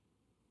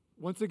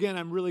Once again,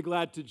 I'm really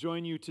glad to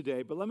join you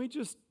today, but let me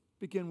just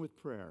begin with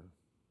prayer.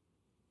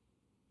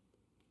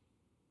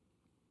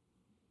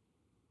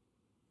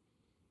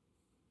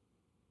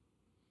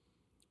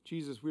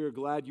 Jesus, we are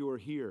glad you are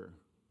here.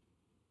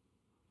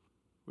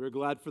 We are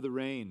glad for the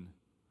rain.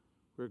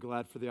 We are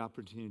glad for the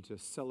opportunity to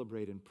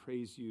celebrate and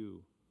praise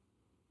you.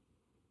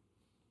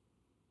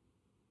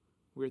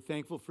 We are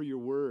thankful for your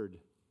word.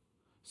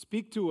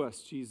 Speak to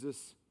us,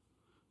 Jesus.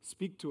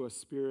 Speak to us,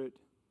 Spirit.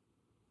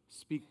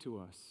 Speak to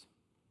us.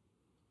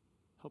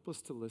 Help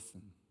us to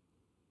listen.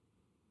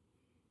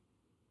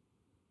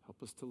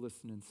 Help us to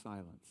listen in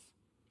silence.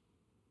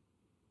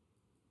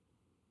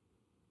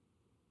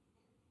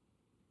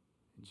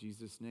 In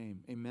Jesus' name,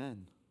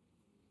 amen.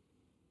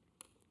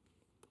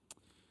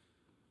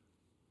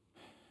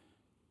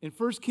 In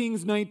 1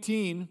 Kings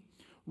 19,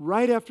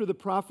 right after the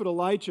prophet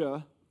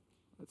Elijah,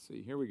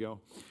 here we go.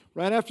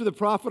 Right after the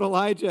prophet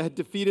Elijah had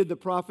defeated the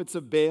prophets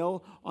of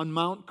Baal on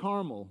Mount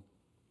Carmel,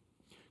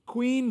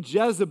 Queen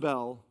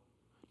Jezebel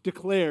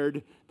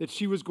declared that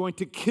she was going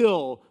to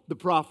kill the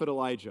prophet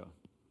Elijah.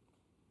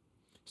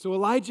 So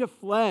Elijah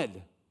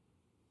fled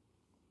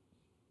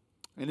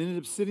and ended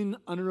up sitting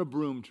under a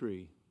broom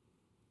tree.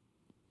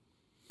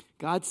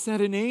 God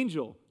sent an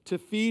angel to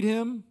feed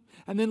him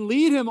and then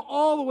lead him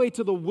all the way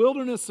to the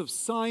wilderness of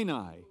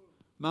Sinai,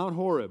 Mount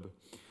Horeb,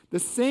 the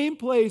same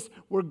place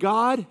where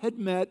God had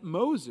met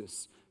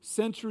Moses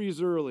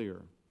centuries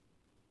earlier.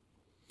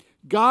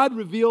 God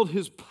revealed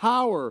his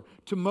power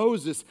to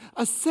Moses,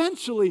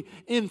 essentially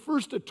in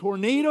first a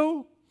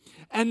tornado,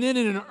 and then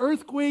in an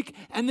earthquake,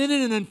 and then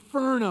in an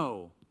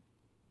inferno.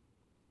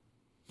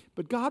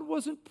 But God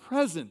wasn't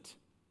present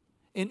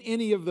in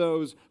any of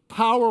those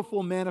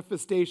powerful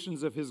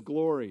manifestations of his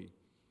glory.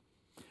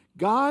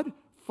 God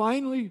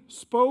finally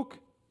spoke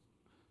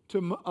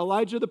to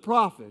Elijah the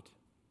prophet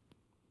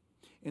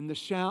in the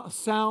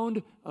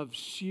sound of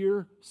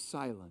sheer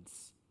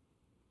silence.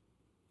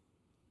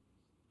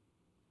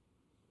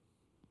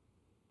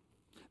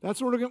 That's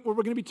what we're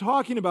going to be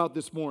talking about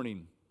this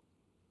morning.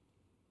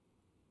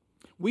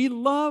 We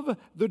love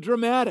the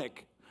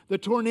dramatic, the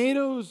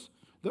tornadoes,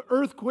 the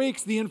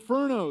earthquakes, the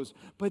infernos,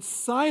 but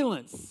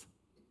silence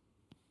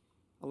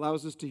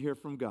allows us to hear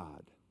from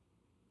God.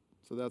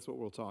 So that's what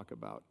we'll talk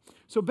about.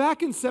 So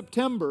back in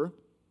September,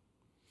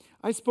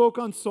 I spoke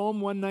on Psalm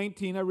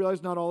 119. I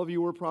realize not all of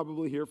you were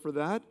probably here for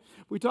that.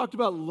 We talked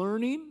about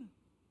learning,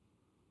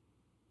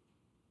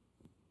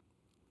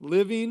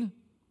 living,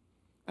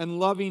 and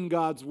loving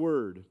God's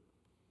Word.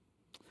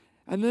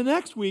 And the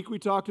next week, we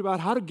talked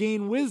about how to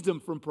gain wisdom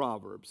from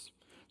Proverbs.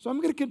 So I'm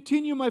going to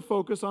continue my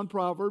focus on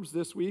Proverbs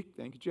this week.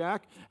 Thank you,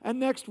 Jack. And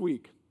next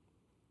week.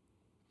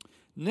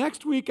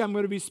 Next week, I'm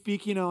going to be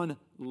speaking on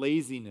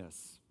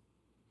laziness.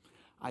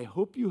 I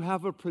hope you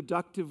have a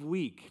productive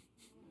week.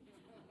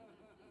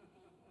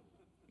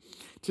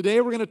 Today,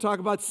 we're going to talk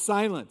about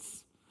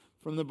silence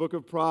from the book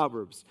of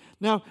Proverbs.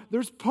 Now,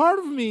 there's part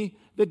of me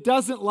that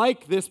doesn't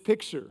like this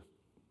picture.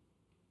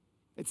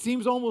 It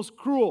seems almost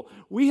cruel.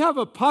 We have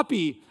a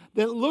puppy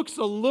that looks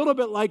a little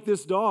bit like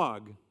this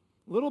dog.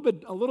 A little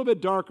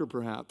bit darker,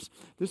 perhaps.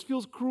 This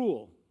feels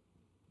cruel.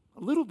 A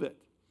little bit.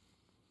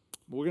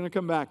 But we're going to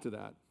come back to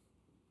that.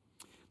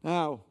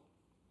 Now,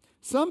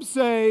 some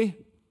say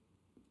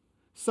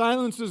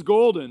silence is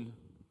golden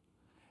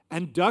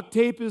and duct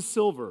tape is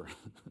silver.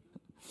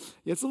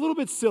 It's a little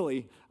bit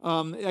silly.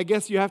 I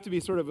guess you have to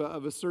be sort of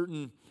a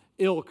certain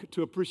ilk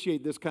to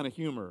appreciate this kind of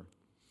humor.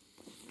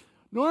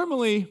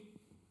 Normally,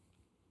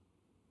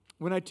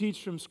 when I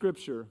teach from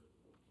Scripture,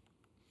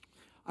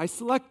 I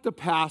select the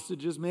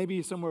passages,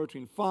 maybe somewhere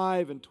between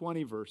 5 and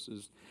 20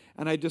 verses,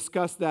 and I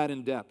discuss that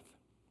in depth.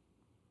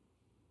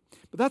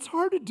 But that's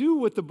hard to do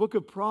with the book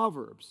of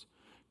Proverbs,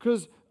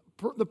 because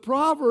a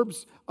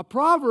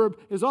proverb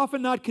is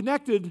often not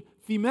connected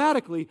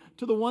thematically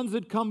to the ones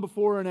that come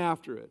before and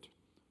after it.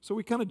 So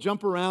we kind of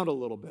jump around a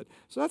little bit.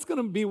 So that's going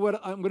to be what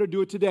I'm going to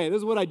do today. This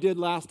is what I did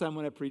last time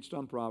when I preached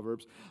on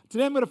Proverbs.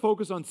 Today I'm going to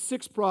focus on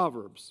 6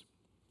 Proverbs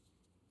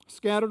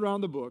scattered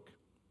around the book.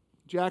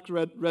 Jack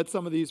read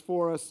some of these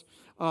for us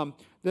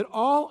that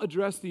all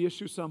address the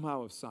issue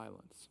somehow of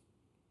silence.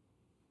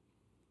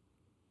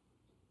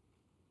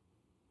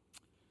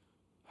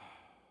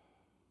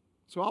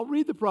 So I'll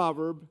read the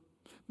proverb,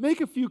 make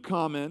a few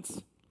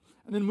comments,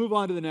 and then move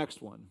on to the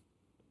next one.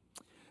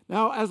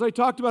 Now, as I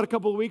talked about a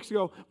couple of weeks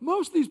ago,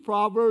 most of these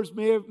proverbs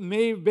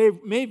may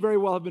very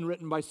well have been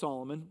written by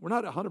Solomon. We're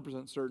not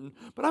 100% certain,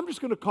 but I'm just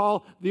going to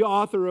call the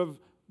author of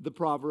the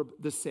proverb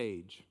the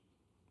sage.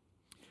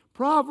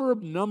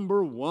 Proverb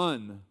number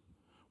 1.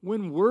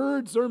 When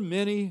words are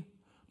many,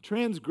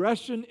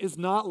 transgression is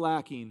not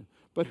lacking,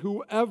 but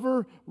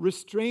whoever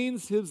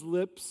restrains his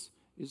lips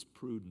is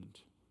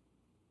prudent.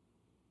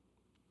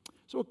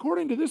 So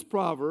according to this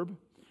proverb,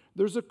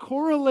 there's a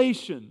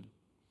correlation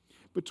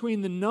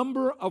between the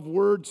number of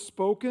words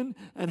spoken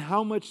and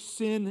how much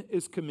sin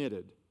is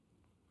committed.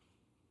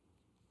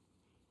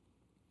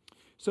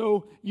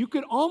 So you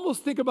could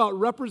almost think about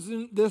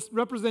representing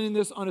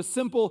this on a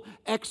simple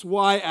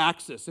XY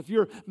axis. If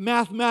you're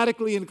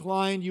mathematically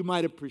inclined, you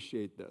might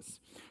appreciate this.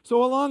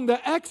 So along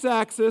the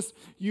x-axis,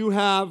 you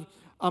have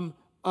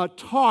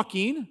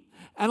talking,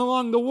 and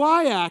along the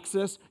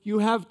y-axis, you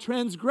have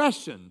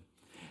transgression.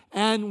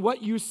 And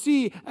what you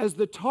see as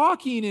the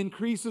talking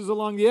increases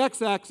along the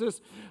x-axis,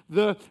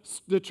 the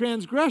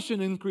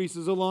transgression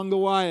increases along the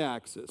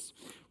y-axis.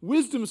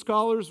 Wisdom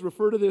scholars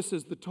refer to this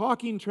as the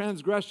talking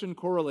transgression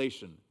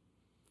correlation.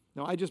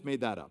 Now, I just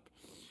made that up.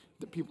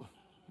 The people,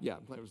 yeah,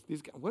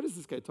 these guys, what is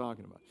this guy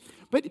talking about?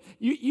 But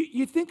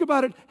you think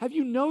about it, have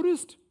you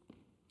noticed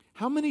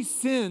how many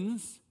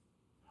sins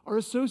are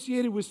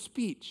associated with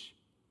speech?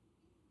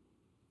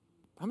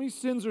 How many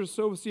sins are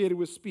associated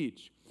with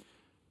speech?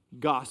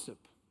 Gossip,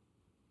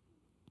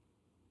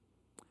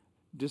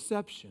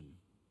 deception,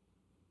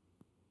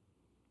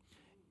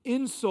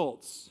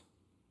 insults,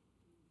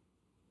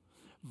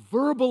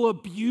 verbal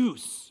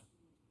abuse,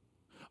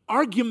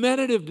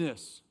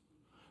 argumentativeness,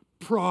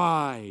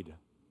 pride.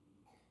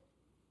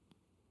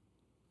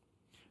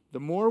 The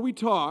more we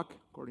talk,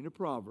 according to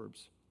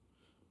Proverbs,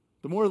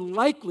 the more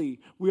likely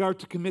we are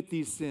to commit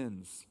these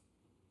sins.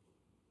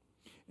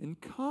 In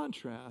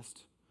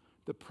contrast,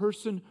 the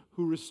person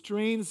who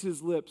restrains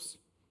his lips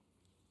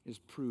is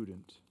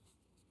prudent.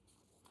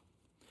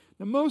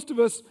 Now, most of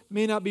us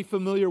may not be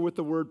familiar with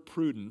the word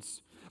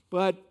prudence,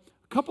 but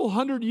a couple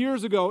hundred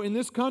years ago in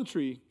this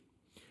country,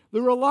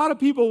 there were a lot of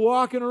people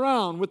walking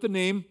around with the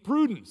name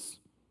Prudence.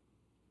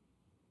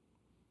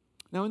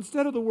 Now,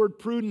 instead of the word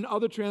prudent,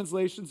 other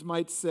translations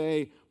might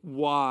say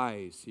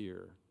wise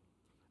here.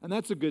 And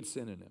that's a good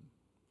synonym.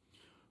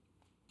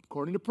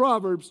 According to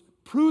Proverbs,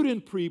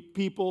 prudent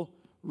people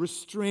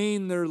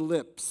restrain their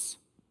lips.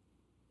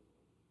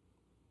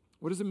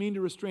 What does it mean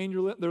to restrain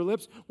their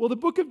lips? Well, the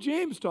book of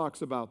James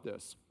talks about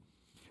this.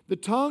 The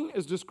tongue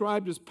is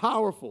described as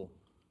powerful,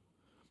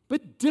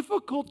 but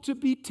difficult to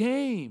be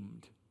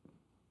tamed.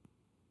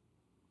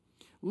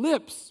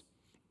 Lips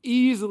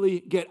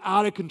easily get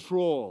out of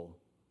control.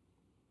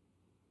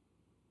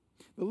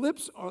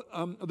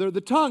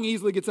 The tongue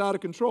easily gets out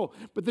of control,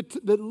 but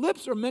the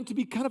lips are meant to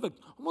be kind of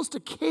almost a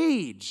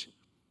cage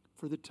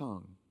for the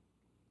tongue.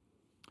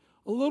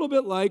 A little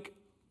bit like,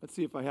 let's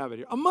see if I have it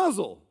here, a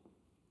muzzle.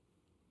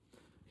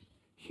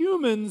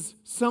 Humans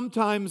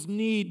sometimes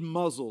need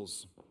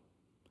muzzles.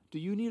 Do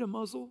you need a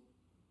muzzle?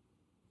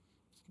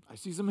 I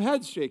see some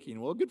heads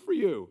shaking. Well, good for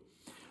you.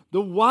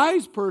 The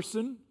wise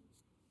person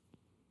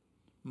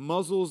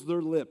muzzles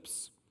their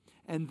lips,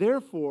 and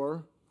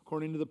therefore,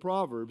 according to the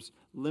Proverbs,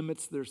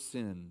 limits their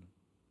sin.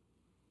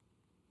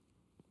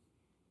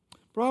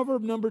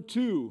 Proverb number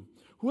 2,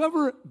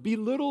 whoever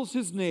belittles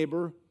his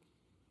neighbor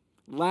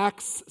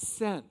lacks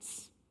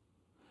sense,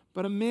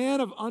 but a man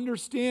of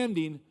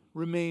understanding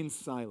remains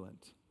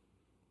silent.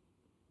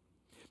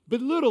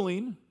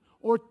 Belittling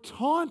or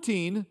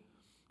taunting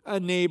a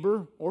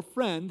neighbor or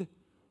friend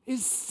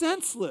is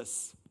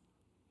senseless.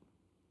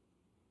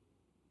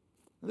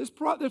 This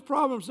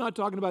problem is not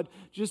talking about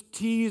just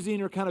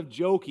teasing or kind of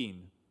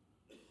joking,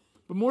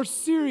 but more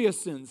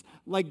serious sins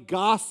like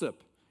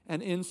gossip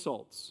and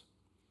insults.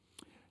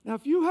 Now,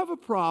 if you have a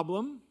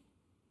problem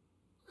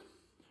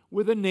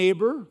with a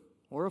neighbor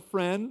or a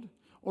friend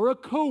or a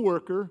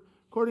coworker,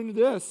 according to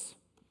this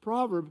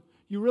proverb,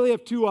 you really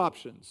have two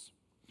options.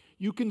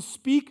 You can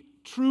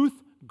speak truth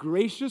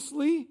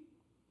graciously.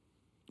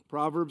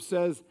 Proverb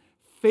says,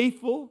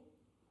 faithful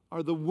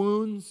are the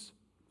wounds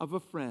of a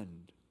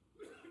friend.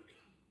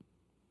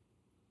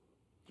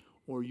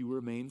 Or you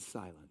remain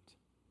silent.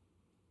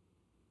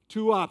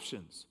 Two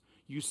options.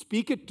 You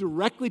speak it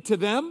directly to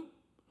them,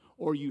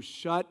 or you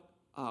shut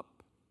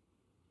up.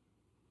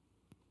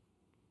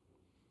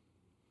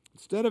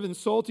 Instead of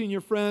insulting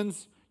your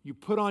friends, you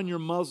put on your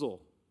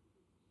muzzle.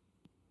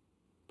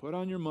 Put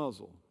on your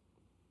muzzle.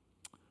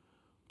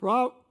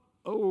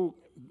 Proverb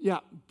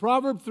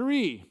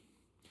 3.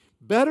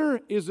 Better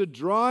is a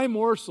dry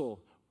morsel,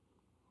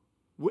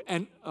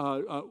 and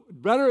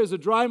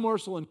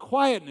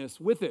quietness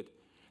with it,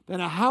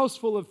 than a house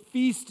full of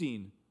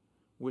feasting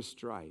with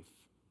strife.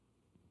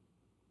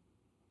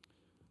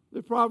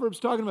 The Proverb's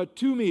talking about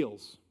two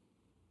meals: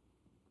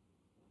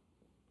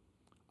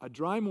 a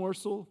dry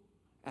morsel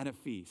and a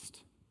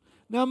feast.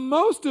 Now,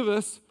 most of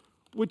us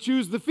would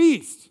choose the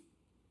feast.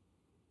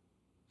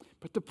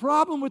 But the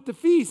problem with the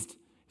feast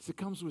is it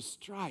comes with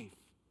strife.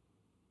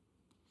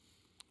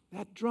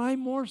 That dry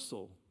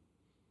morsel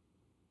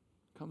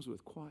comes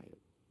with quiet.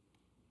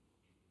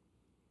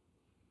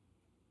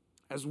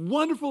 As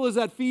wonderful as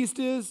that feast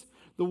is,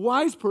 the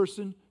wise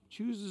person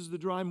chooses the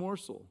dry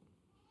morsel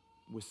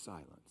with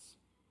silence.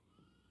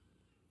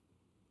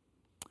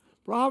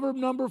 Proverb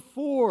number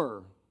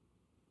 4.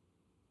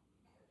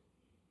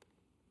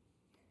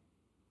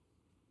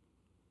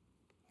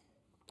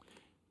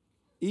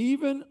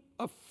 Even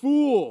a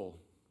fool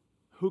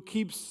who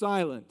keeps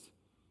silent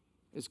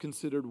is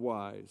considered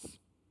wise.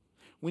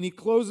 When he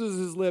closes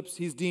his lips,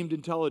 he's deemed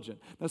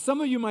intelligent. Now,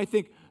 some of you might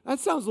think, that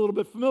sounds a little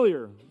bit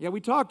familiar. Yeah, we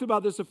talked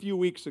about this a few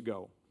weeks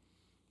ago.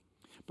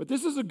 But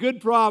this is a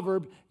good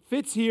proverb,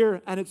 fits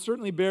here, and it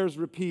certainly bears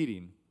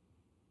repeating.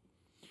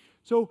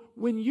 So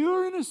when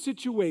you're in a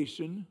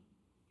situation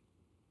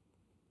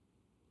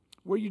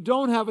where you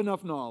don't have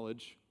enough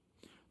knowledge,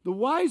 the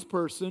wise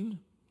person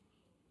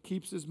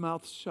keeps his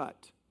mouth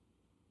shut.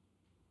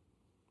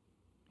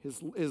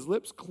 His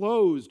lips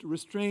closed,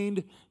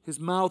 restrained, his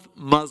mouth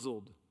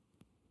muzzled.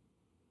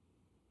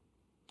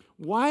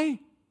 Why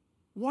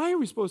are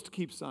we supposed to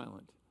keep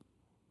silent?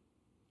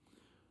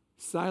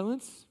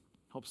 Silence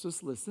helps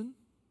us listen,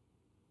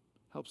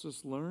 helps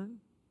us learn,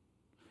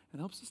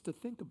 and helps us to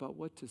think about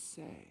what to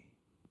say.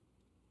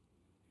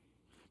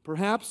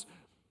 Perhaps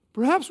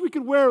we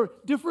could wear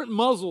different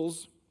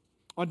muzzles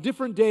on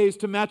different days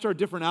to match our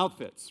different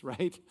outfits,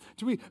 right?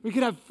 We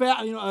could have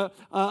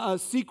a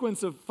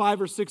sequence of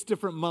 5 or 6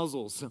 different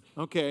muzzles,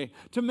 okay,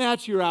 to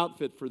match your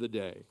outfit for the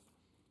day.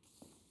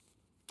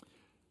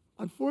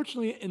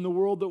 Unfortunately, in the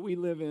world that we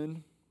live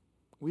in,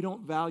 we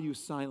don't value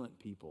silent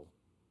people.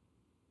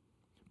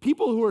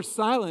 People who are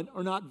silent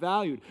are not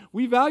valued.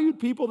 We valued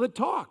people that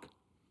talk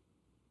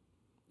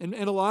in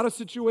a lot of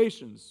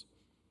situations.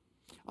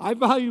 I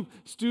value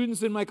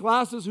students in my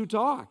classes who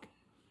talk.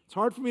 It's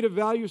hard for me to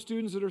value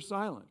students that are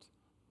silent.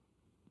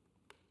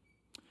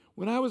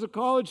 When I was a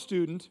college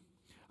student,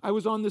 I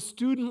was on the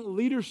student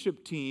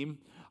leadership team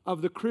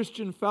of the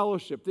Christian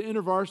Fellowship, the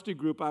InterVarsity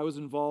group I was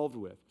involved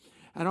with.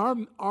 And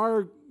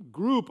our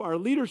group, our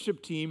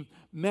leadership team,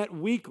 met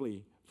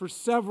weekly for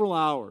several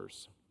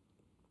hours.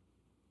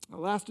 It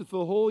lasted for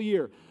the whole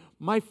year.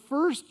 My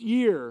first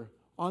year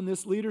on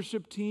this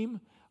leadership team,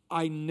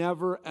 I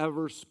never,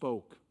 ever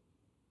spoke.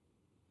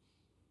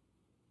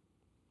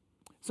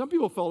 Some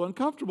people felt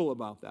uncomfortable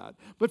about that.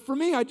 But for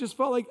me, I just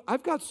felt like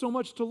I've got so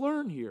much to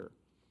learn here.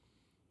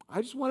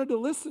 I just wanted to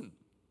listen.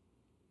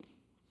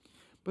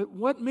 But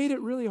what made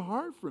it really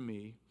hard for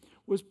me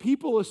was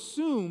people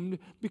assumed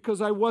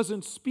because I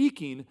wasn't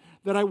speaking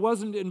that I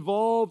wasn't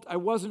involved, I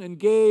wasn't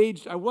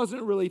engaged, I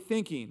wasn't really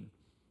thinking.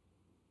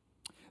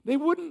 They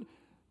wouldn't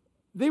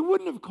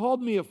have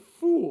called me a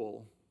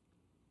fool,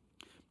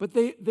 but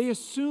they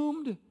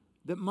assumed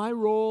that my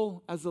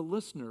role as a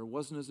listener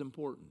wasn't as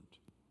important.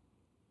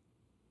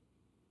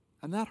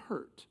 And that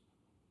hurt.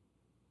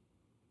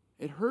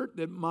 It hurt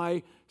that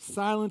my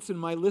silence and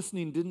my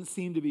listening didn't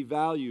seem to be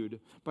valued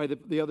by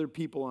the other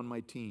people on my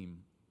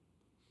team.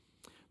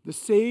 The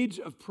sage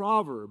of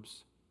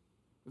Proverbs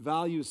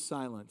values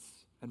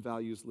silence and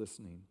values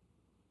listening.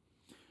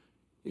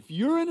 If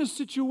you're in a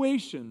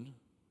situation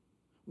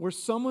where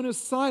someone is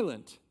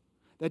silent,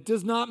 that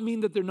does not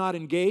mean that they're not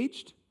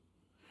engaged,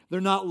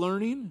 they're not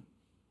learning,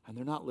 and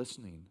they're not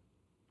listening.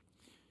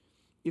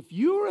 If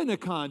you're in a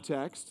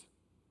context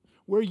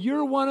where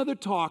you're one of the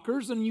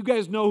talkers, and you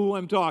guys know who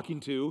I'm talking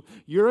to,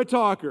 you're a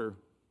talker,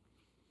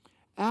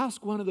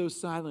 ask one of those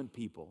silent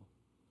people,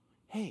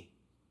 hey,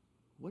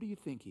 what are you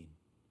thinking?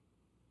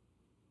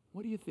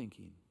 What are you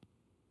thinking?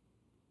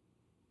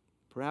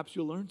 Perhaps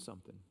you'll learn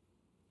something.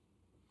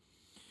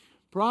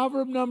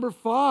 Proverb number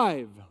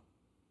 5.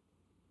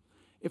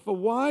 If a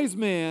wise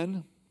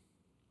man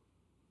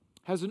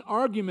has an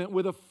argument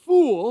with a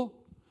fool,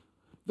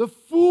 the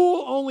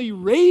fool only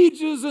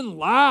rages and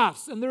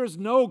laughs, and there is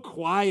no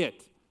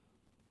quiet.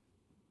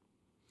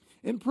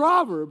 In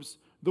Proverbs,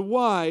 the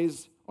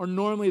wise are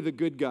normally the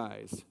good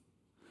guys.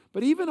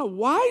 But even a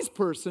wise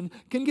person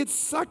can get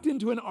sucked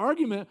into an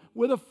argument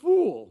with a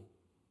fool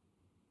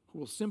who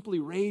will simply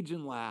rage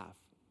and laugh.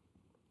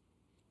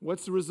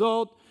 What's the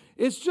result?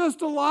 It's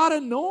just a lot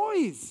of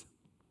noise.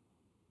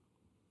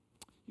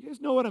 You guys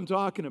know what I'm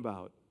talking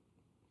about.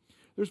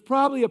 There's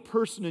probably a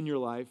person in your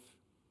life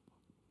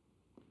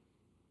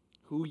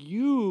who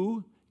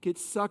you get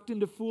sucked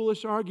into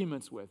foolish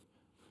arguments with.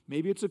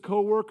 Maybe it's a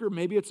coworker,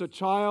 maybe it's a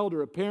child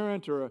or a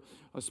parent or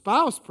a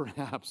spouse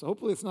perhaps.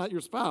 Hopefully it's not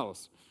your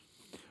spouse.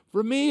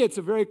 For me, it's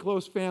a very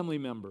close family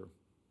member.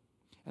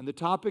 And the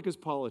topic is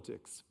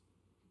politics.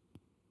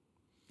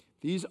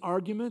 These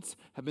arguments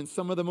have been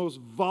some of the most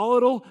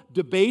volatile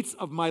debates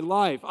of my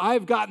life.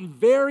 I've gotten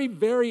very,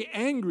 very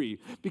angry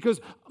because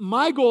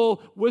my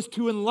goal was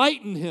to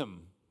enlighten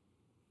him.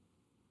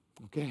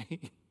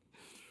 Okay?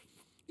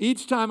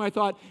 Each time I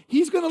thought,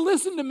 he's going to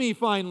listen to me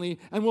finally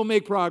and we'll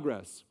make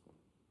progress.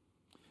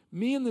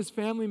 Me and this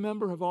family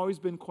member have always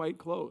been quite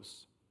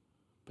close.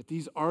 But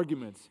these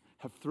arguments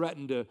have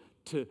threatened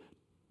to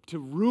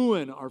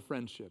ruin our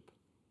friendship.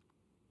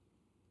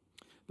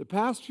 The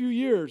past few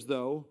years,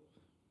 though,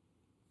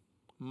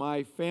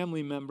 my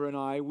family member and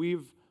I,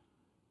 we've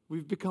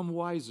become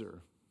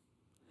wiser.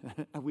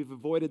 And we've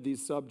avoided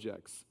these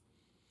subjects.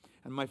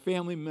 And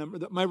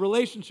my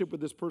relationship with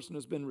this person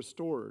has been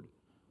restored.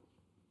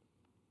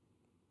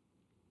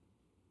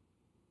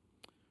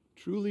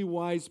 Truly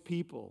wise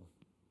people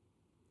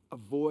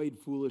avoid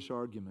foolish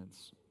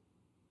arguments.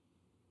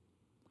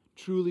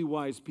 Truly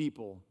wise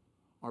people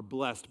are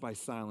blessed by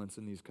silence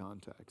in these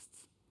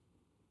contexts.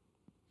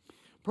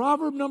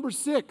 Proverb number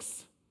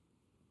 6.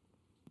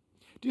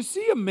 Do you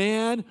see a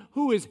man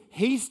who is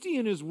hasty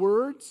in his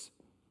words?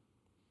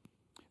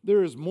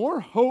 There is more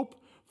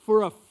hope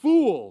for a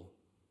fool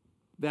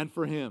than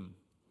for him.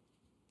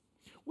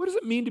 what does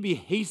it mean to be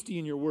hasty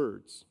in your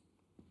words?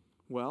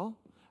 Well,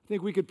 I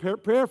think we could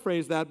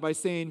paraphrase that by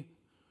saying,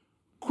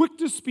 quick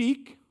to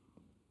speak,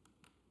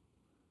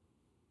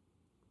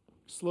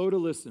 slow to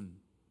listen.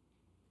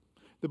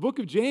 The book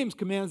of James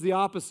commands the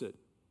opposite.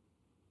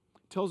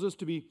 It tells us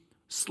to be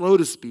slow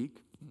to speak.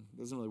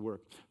 Doesn't really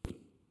work. And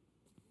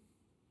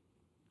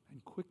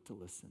quick to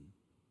listen.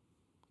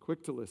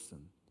 Quick to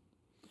listen.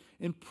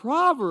 In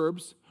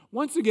Proverbs,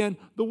 once again,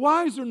 the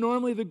wise are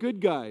normally the good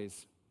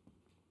guys,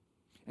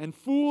 and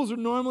fools are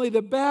normally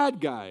the bad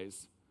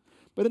guys.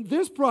 But in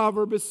this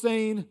proverb is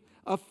saying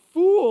a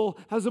fool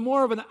has a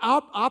more of an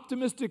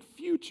optimistic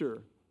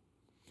future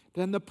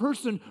than the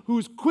person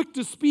who's quick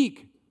to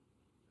speak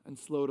and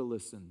slow to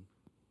listen.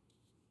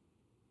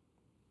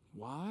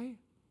 Why?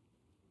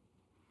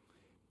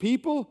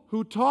 People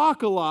who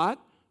talk a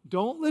lot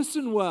don't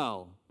listen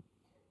well.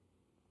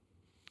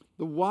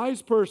 The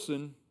wise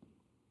person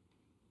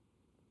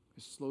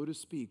is slow to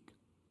speak,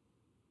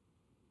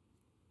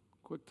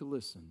 quick to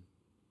listen.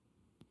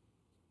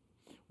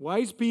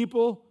 Wise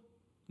people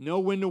know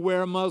when to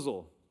wear a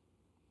muzzle.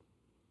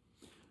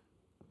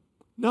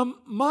 Now,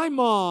 my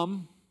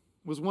mom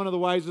was one of the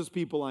wisest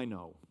people I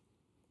know,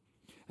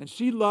 and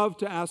she loved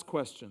to ask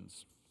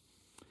questions.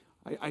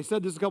 I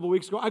said this a couple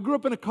weeks ago. I grew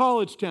up in a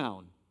college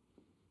town,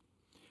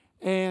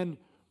 and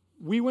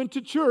we went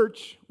to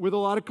church with a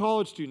lot of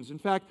college students. In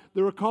fact,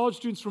 there were college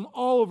students from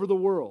all over the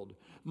world.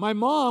 My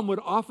mom would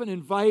often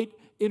invite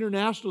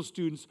international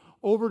students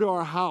over to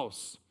our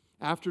house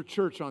after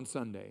church on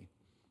Sunday.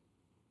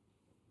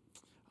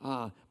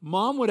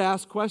 Mom would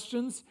ask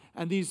questions,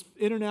 and these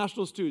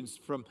international students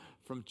from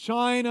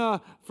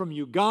China, from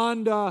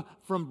Uganda,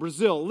 from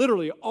Brazil,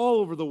 literally all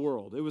over the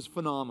world. It was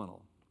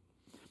phenomenal.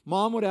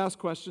 Mom would ask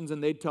questions,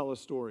 and they'd tell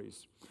us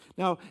stories.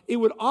 Now, it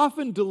would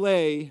often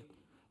delay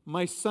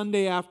my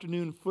Sunday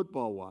afternoon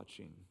football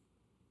watching.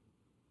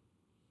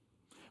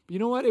 But you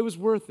know what? It was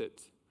worth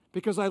it,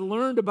 because I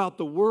learned about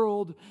the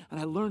world, and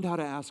I learned how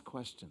to ask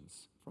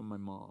questions from my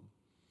mom.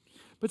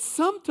 But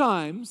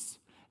sometimes,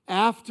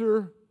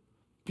 after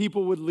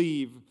people would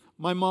leave,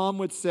 my mom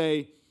would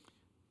say,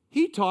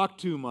 he talked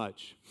too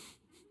much.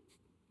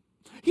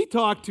 He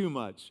talked too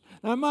much.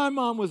 Now, my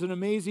mom was an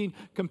amazing,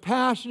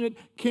 compassionate,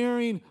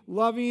 caring,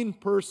 loving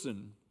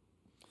person.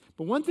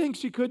 But one thing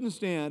she couldn't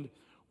stand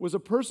was a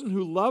person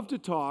who loved to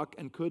talk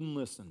and couldn't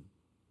listen.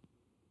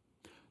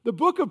 The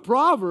book of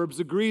Proverbs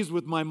agrees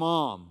with my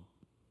mom.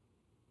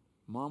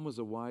 Mom was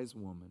a wise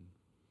woman.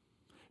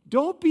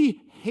 Don't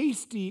be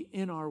hasty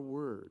in our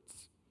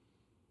words.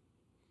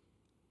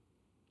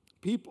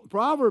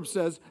 Proverbs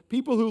says,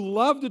 people who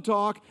love to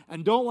talk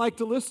and don't like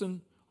to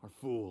listen are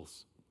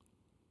fools.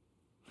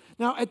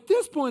 Now, at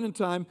this point in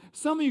time,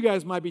 some of you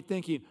guys might be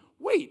thinking,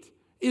 wait,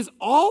 is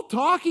all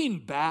talking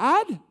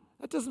bad?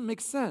 That doesn't make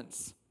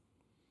sense.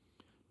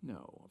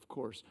 No, of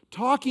course.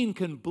 Talking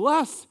can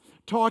bless,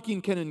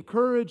 talking can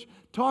encourage,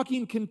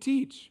 talking can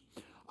teach.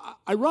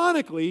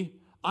 Ironically,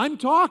 I'm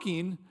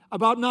talking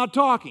about not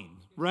talking,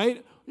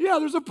 right? Yeah,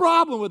 there's a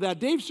problem with that.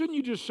 Dave, shouldn't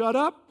you just shut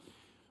up?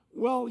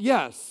 Well,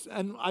 yes,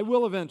 and I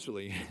will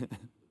eventually.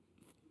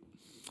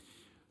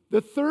 The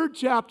 3rd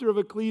chapter of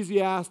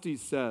Ecclesiastes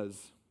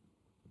says,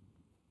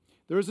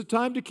 there is a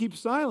time to keep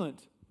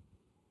silent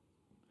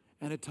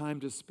and a time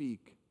to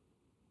speak.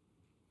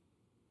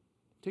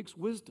 It takes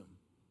wisdom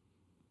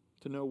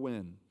to know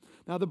when.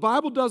 Now, the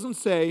Bible doesn't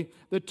say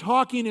that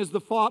talking is the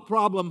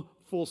problem,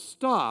 full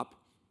stop,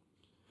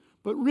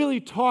 but really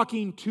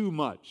talking too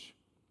much,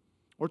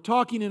 or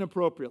talking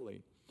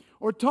inappropriately,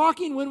 or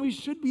talking when we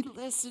should be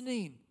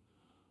listening.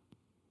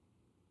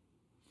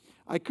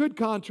 I could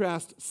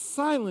contrast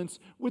silence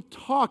with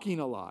talking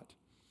a lot,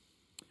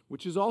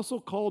 which is also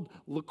called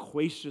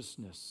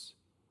loquaciousness.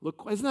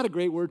 Isn't that a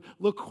great word?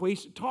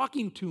 Loquacious,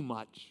 talking too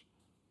much.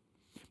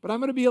 But I'm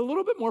going to be a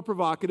little bit more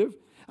provocative,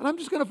 and I'm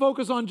just going to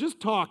focus on just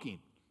talking.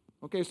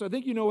 Okay, so I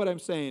think you know what I'm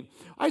saying.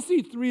 I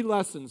see 3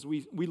 lessons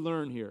we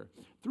learn here.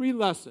 3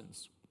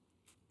 lessons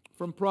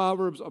from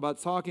Proverbs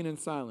about talking and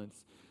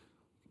silence.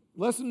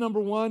 Lesson number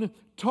 1,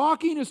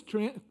 talking is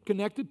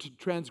connected to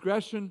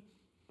transgression,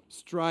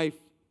 strife,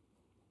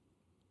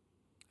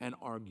 and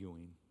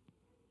arguing.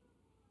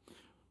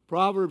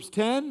 Proverbs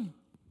 10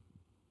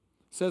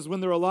 says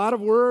when there are a lot of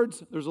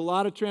words, there's a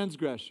lot of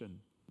transgression.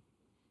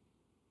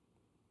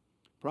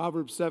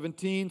 Proverbs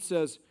 17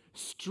 says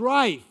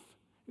strife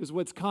is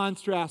what's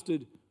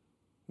contrasted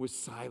with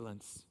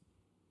silence.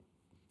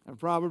 And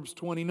Proverbs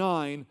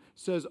 29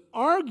 says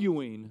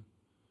arguing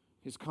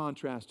is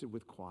contrasted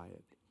with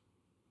quiet.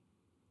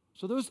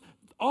 So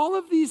all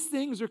of these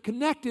things are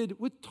connected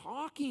with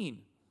talking.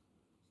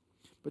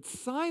 But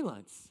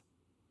silence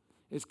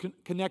is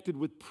connected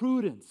with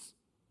prudence,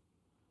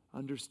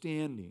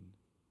 understanding,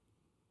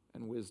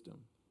 and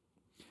wisdom.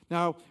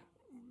 Now,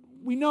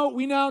 we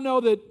now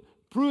know that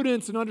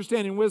prudence and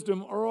understanding and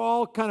wisdom are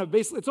all kind of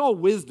basically, it's all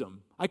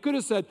wisdom. I could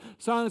have said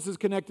silence is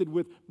connected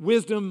with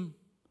wisdom,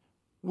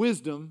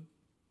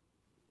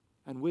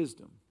 and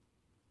wisdom.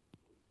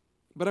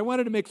 But I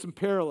wanted to make some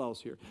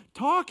parallels here.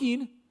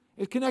 Talking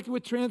is connected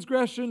with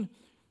transgression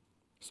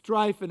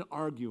strife and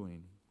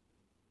arguing.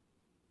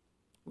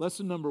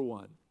 Lesson number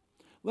 1.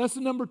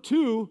 Lesson number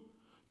 2,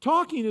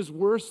 talking is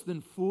worse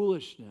than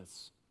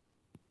foolishness.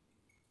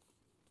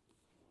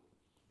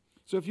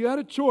 So if you had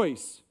a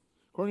choice,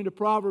 according to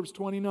Proverbs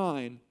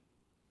 29,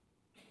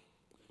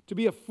 to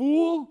be a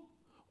fool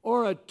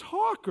or a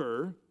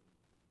talker,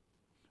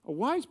 a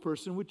wise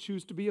person would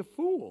choose to be a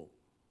fool.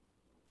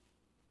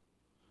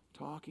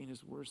 Talking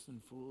is worse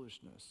than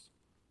foolishness.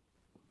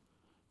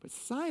 But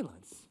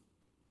silence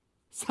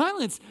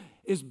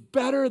is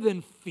better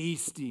than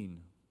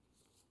feasting.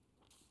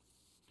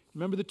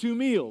 Remember the 2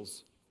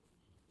 meals.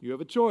 You have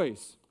a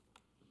choice.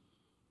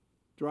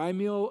 Dry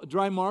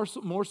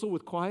morsel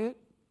with quiet,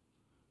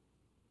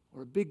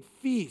 or a big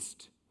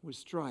feast with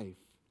strife.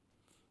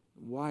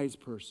 A wise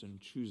person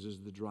chooses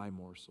the dry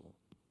morsel.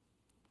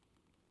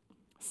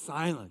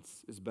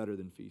 Silence is better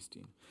than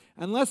feasting.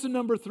 And lesson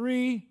number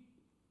 3,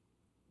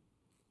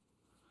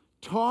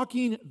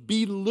 talking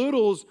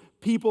belittles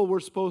people we're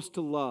supposed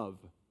to love.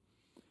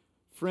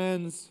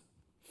 Friends,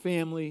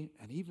 family,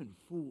 and even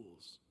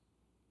fools.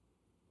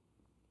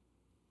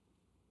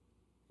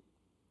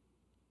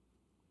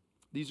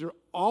 These are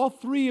all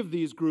 3 of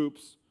these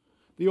groups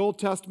the Old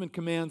Testament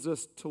commands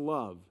us to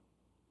love.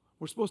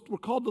 We're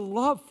called to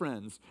love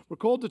friends. We're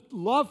called to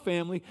love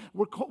family.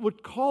 We're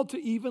called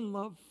to even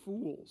love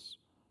fools.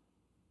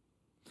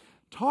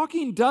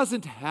 Talking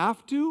doesn't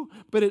have to,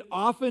 but it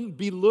often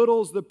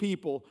belittles the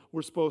people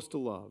we're supposed to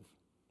love.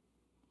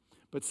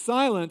 But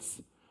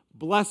silence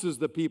blesses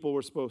the people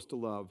we're supposed to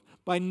love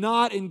by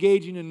not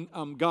engaging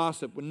in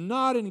gossip,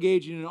 not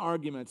engaging in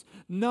arguments,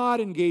 not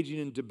engaging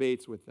in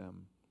debates with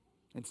them.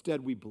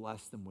 Instead, we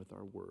bless them with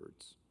our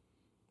words.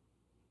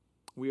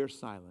 We are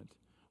silent.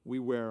 We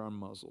wear our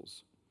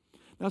muzzles.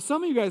 Now,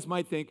 some of you guys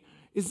might think,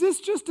 is this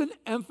just an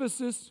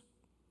emphasis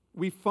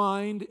we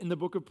find in the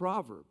book of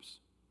Proverbs?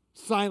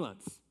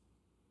 Silence.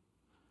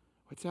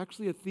 It's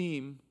actually a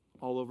theme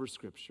all over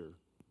Scripture.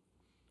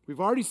 We've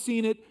already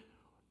seen it.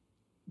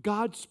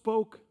 God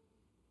spoke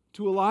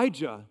to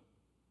Elijah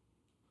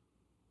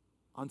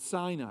on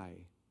Sinai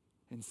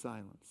in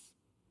silence.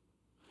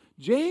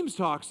 James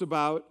talks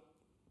about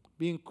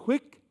being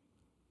quick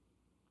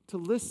to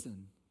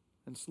listen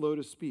and slow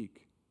to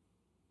speak.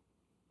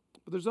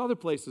 But there's other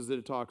places that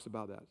it talks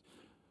about that.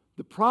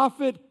 The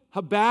prophet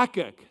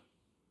Habakkuk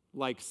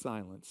likes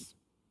silence.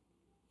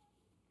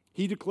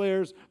 He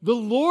declares, "The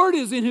Lord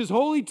is in his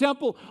holy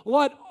temple.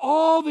 Let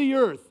all the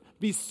earth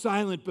be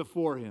silent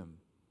before him."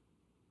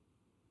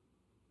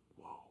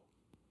 Whoa.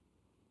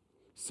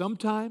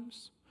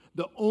 Sometimes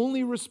the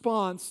only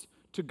response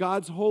to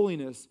God's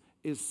holiness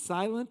is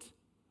silent,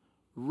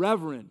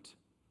 reverent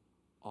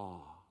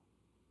awe.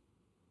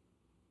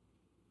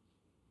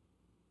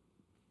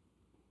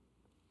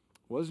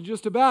 It wasn't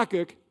just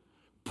Habakkuk.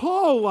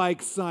 Paul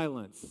likes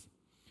silence.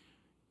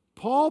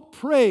 Paul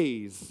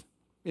prays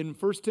in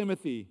 1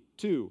 Timothy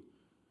 2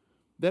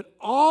 that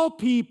all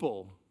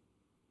people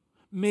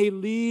may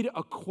lead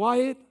a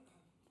quiet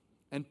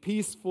and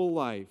peaceful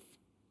life,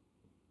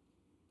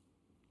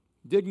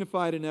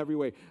 dignified in every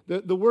way.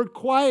 The word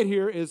quiet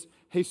here is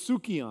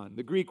hesukion,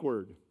 the Greek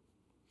word.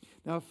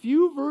 Now, a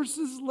few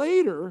verses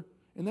later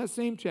in that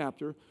same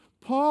chapter,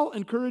 Paul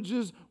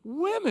encourages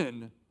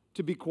women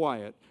to be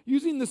quiet,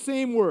 using the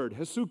same word,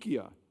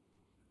 hesukia.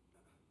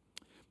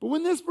 But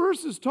when this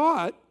verse is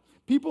taught,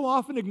 people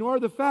often ignore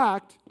the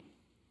fact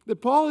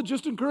that Paul had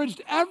just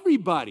encouraged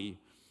everybody,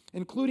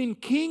 including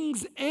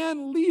kings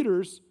and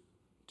leaders,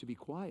 to be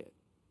quiet.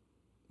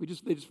 They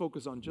just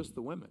focus on just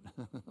the women.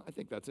 I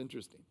think that's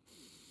interesting.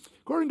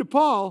 According to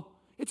Paul,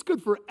 it's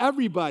good for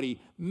everybody,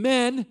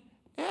 men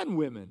and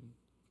women,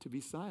 to be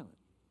silent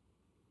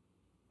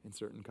in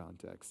certain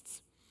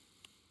contexts.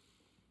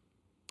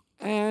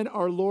 And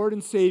our Lord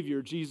and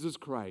Savior, Jesus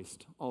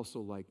Christ, also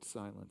liked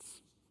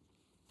silence.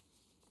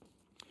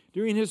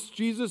 During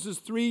Jesus'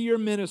 3-year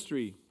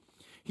ministry,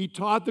 he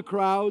taught the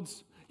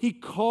crowds, he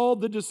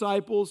called the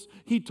disciples,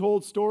 he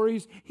told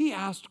stories, he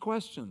asked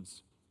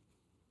questions.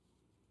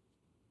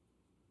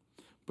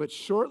 But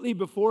shortly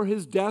before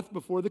his death,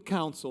 before the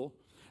council,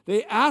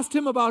 they asked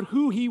him about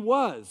who he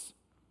was.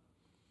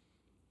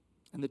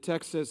 And the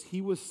text says he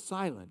was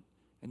silent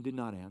and did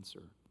not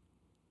answer.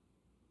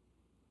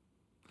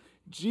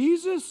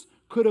 Jesus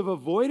could have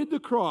avoided the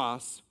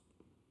cross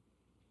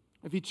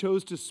if he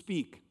chose to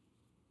speak.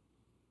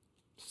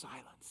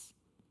 Silence.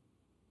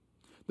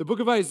 The book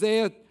of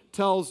Isaiah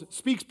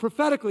speaks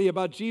prophetically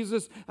about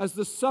Jesus as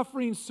the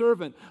suffering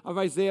servant of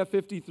Isaiah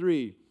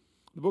 53.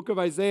 The book of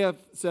Isaiah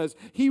says,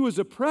 "He was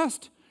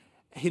oppressed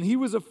and he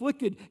was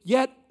afflicted,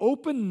 yet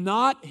opened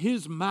not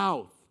his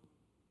mouth.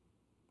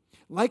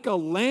 Like a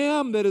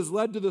lamb that is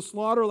led to the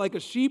slaughter, like a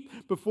sheep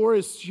before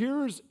his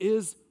shearers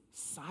is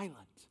silent.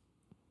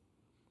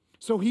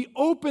 So he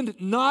opened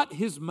not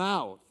his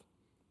mouth."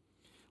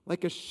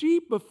 Like a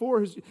sheep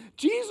before his...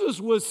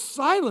 Jesus was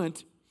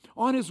silent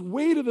on his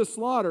way to the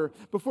slaughter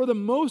before the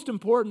most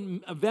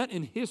important event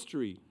in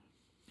history.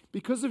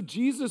 Because of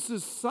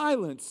Jesus'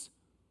 silence,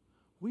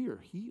 we are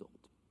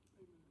healed.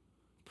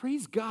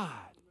 Praise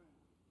God.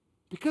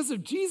 Because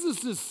of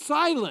Jesus'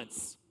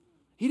 silence.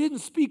 He didn't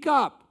speak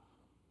up.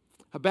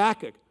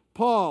 Habakkuk,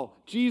 Paul,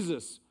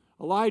 Jesus,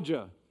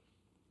 Elijah.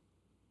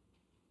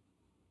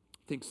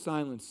 I think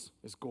silence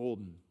is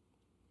golden.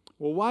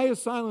 Well, why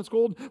is silence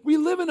golden? We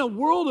live in a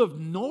world of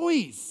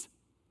noise.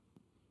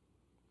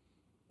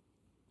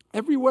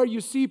 Everywhere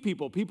you see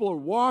people are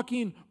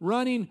walking,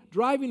 running,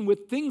 driving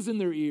with things in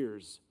their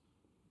ears.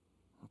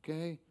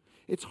 Okay?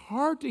 It's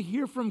hard to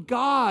hear from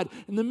God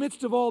in the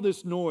midst of all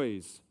this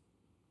noise.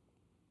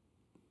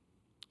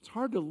 It's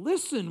hard to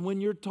listen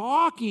when you're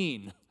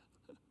talking.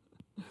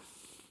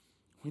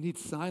 We need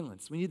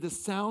silence. We need the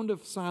sound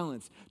of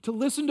silence to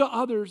listen to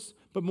others,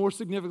 but more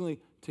significantly,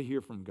 to hear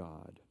from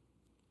God.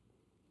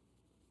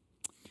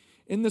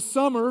 In the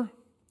summer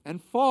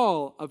and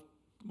fall of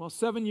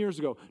 7 years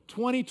ago,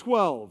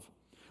 2012,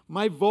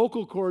 my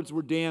vocal cords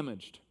were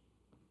damaged.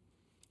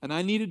 And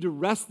I needed to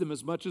rest them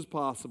as much as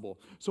possible.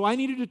 So I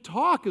needed to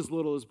talk as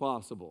little as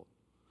possible.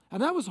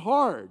 And that was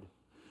hard.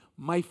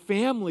 My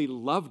family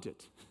loved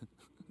it.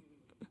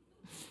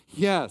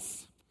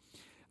 Yes.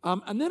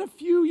 And then a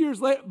few years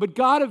later, but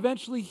God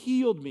eventually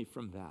healed me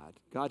from that.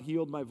 God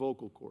healed my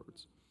vocal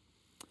cords.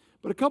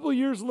 But a couple of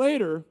years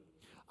later,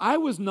 I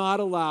was not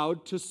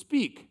allowed to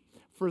speak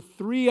for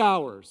 3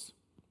 hours.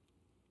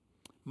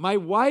 My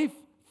wife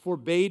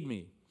forbade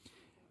me.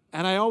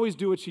 And I always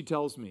do what she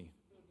tells me.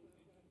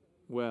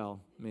 Well,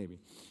 maybe.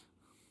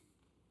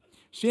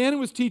 Shannon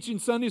was teaching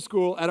Sunday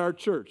school at our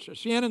church.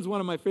 Shannon's one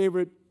of my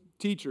favorite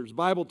teachers,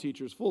 Bible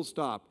teachers, full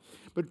stop.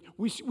 But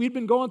we'd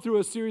been going through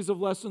a series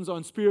of lessons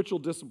on spiritual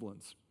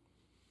disciplines.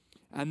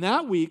 And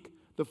that week,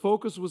 the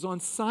focus was on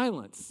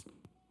silence.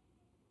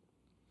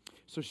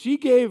 So she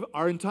gave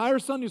our entire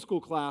Sunday school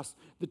class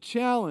the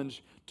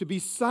challenge to be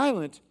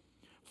silent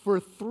for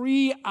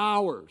 3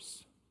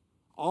 hours.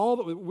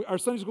 Our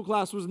Sunday school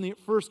class was in the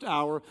first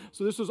hour,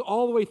 so this was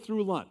all the way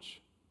through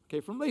lunch. Okay,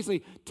 from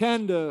basically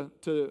 10 to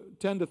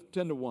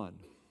 1.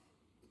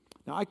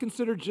 Now, I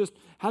considered just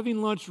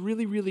having lunch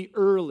really, really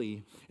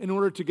early in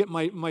order to get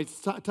my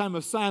time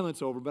of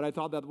silence over, but I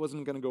thought that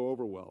wasn't going to go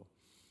over well.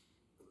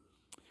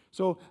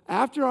 So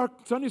after our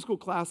Sunday school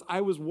class,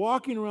 I was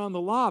walking around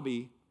the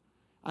lobby,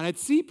 and I'd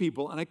see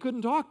people, and I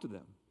couldn't talk to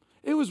them.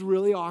 It was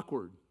really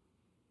awkward.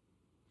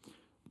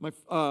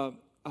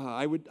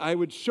 I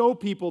would show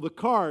people the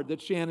card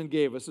that Shannon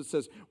gave us. It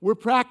says, "We're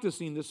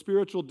practicing the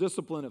spiritual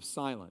discipline of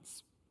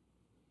silence."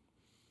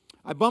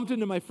 I bumped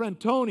into my friend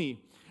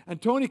Tony,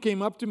 and Tony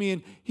came up to me,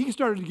 and he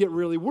started to get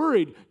really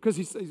worried because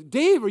he says,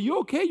 "Dave, are you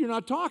okay? You're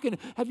not talking.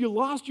 Have you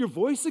lost your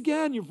voice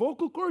again? Your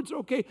vocal cords are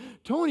okay?"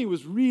 Tony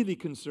was really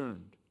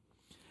concerned.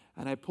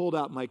 And I pulled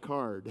out my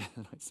card,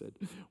 and I said,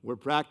 "We're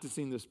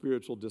practicing the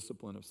spiritual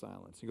discipline of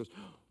silence." He goes,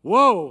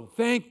 "Whoa,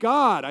 thank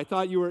God. I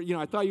thought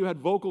you had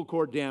vocal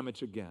cord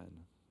damage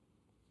again."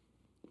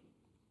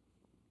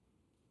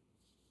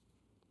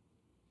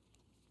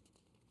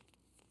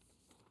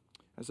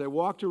 As I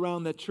walked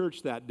around that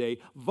church that day,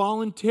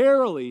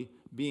 voluntarily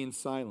being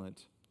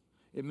silent,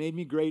 it made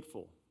me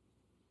grateful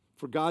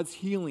for God's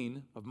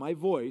healing of my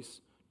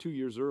voice 2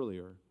 years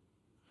earlier,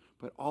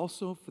 but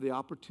also for the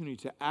opportunity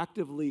to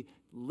actively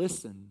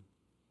listen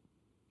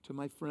to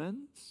my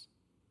friends,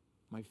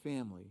 my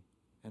family,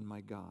 and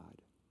my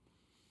God.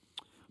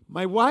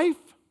 My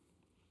wife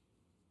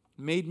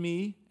made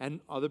me and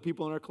other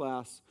people in our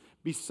class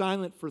be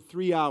silent for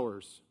 3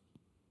 hours.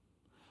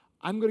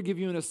 I'm going to give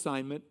you an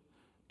assignment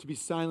to be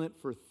silent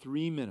for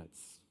 3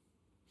 minutes.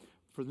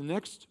 For the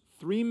next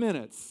 3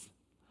 minutes,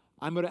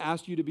 I'm going to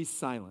ask you to be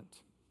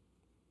silent.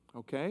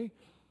 Okay?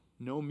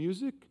 No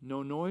music,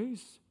 no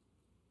noise.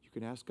 You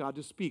can ask God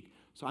to speak.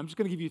 So I'm just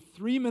going to give you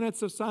 3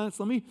 minutes of silence.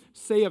 Let me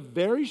say a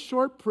very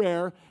short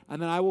prayer,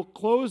 and then I will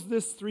close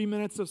this 3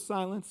 minutes of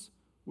silence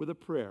with a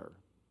prayer.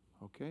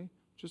 Okay?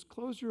 Just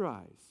close your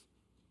eyes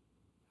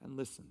and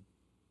listen.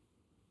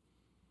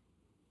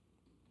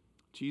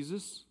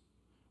 Jesus,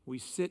 we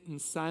sit in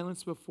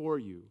silence before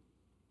you.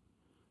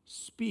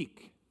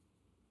 Speak.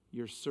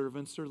 Your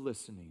servants are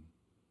listening.